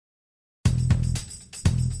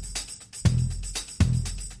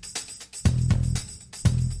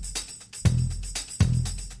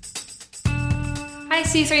Hi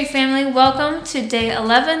C3 family, welcome to day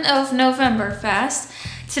 11 of NovFast.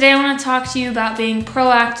 Today I want to talk to you about being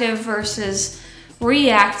proactive versus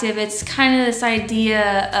reactive. It's kind of this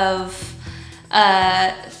idea of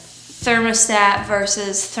thermostat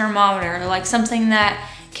versus thermometer, like something that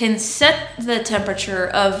can set the temperature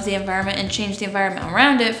of the environment and change the environment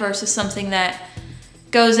around it versus something that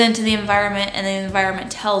goes into the environment and the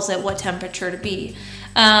environment tells it what temperature to be.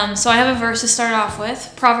 So I have a verse to start off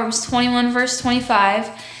with, Proverbs 21 verse 25.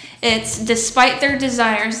 It's, despite their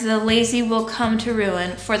desires, the lazy will come to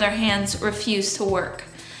ruin, for their hands refuse to work.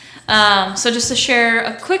 So just to share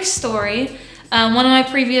a quick story, one of my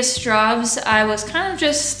previous jobs, I was kind of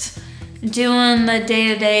just doing the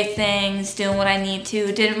day-to-day things, doing what I need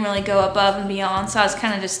to, didn't really go above and beyond, so I was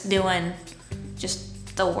kind of just doing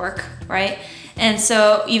just the work, right? And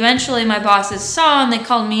so eventually my bosses saw and they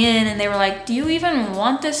called me in and they were like, do you even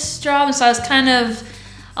want this job? And so I was kind of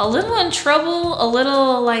a little in trouble, a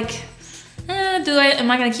little like, am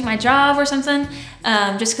I gonna keep my job or something?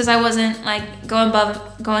 Just because I wasn't like going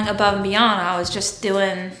above and beyond. I was just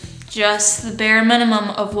doing just the bare minimum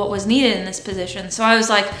of what was needed in this position. So I was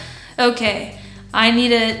like, okay, I need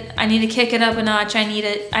to kick it up a notch. I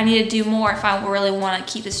need to do more if I really want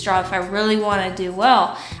to keep this job, if I really want to do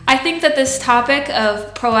well. I think that this topic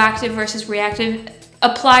of proactive versus reactive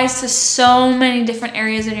applies to so many different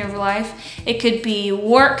areas in your life. It could be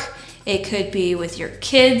work, it could be with your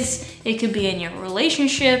kids, it could be in your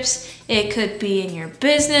relationships, it could be in your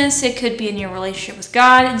business, it could be in your relationship with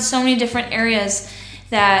God, in so many different areas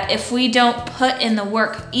that if we don't put in the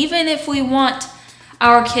work, even if we want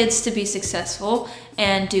our kids to be successful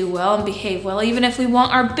and do well and behave well, even if we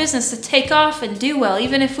want our business to take off and do well,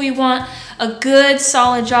 even if we want a good,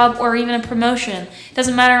 solid job or even a promotion. It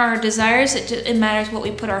doesn't matter our desires, it matters what we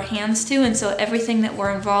put our hands to. And so everything that we're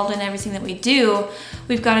involved in, everything that we do,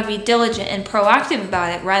 we've got to be diligent and proactive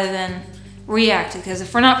about it rather than reactive. Because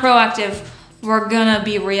if we're not proactive, we're gonna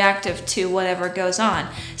be reactive to whatever goes on.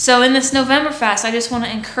 So in this November fast, I just want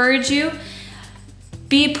to encourage you,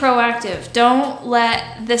 be proactive. Don't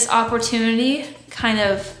let this opportunity kind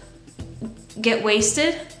of get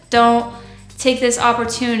wasted. Don't take this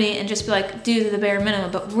opportunity and just be like, do the bare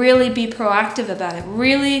minimum, but really be proactive about it.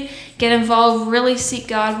 Really get involved, really seek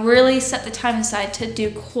God, really set the time aside to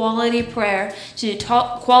do quality prayer, to do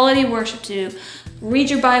quality worship, to read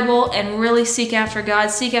your Bible and really seek after God,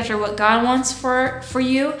 seek after what God wants for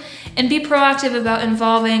you, and be proactive about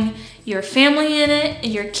involving your family in it,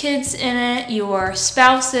 your kids in it, your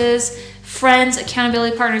spouses, friends,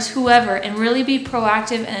 accountability partners, whoever, and really be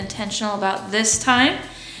proactive and intentional about this time.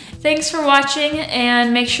 Thanks for watching,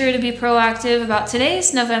 and make sure to be proactive about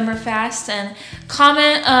today's November fast and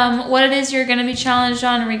comment what it is you're going to be challenged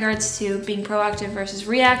on in regards to being proactive versus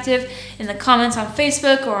reactive in the comments on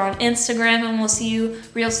Facebook or on Instagram, and we'll see you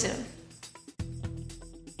real soon.